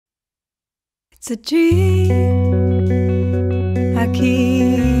It's a dream I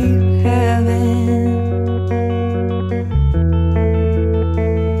keep having.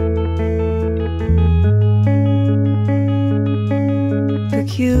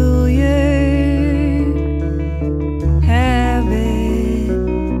 Peculiar habit.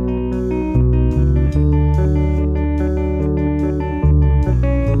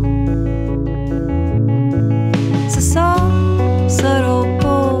 It's a soft, subtle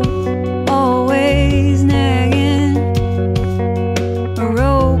pull, always nagging. A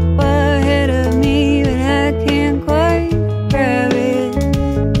rope ahead of me, but I can't quite grab it.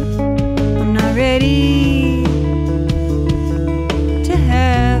 I'm not ready to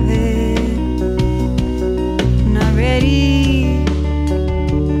have it. I'm not ready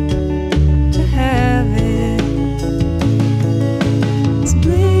to have it.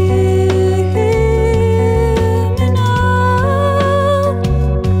 Subliminal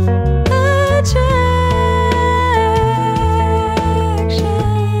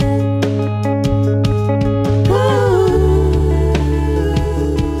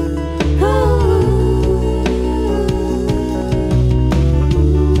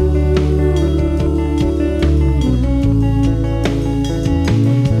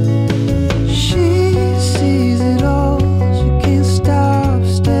She sees it all, she can't stop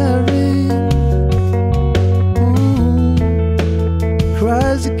staring.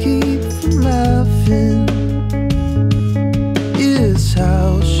 Cries the key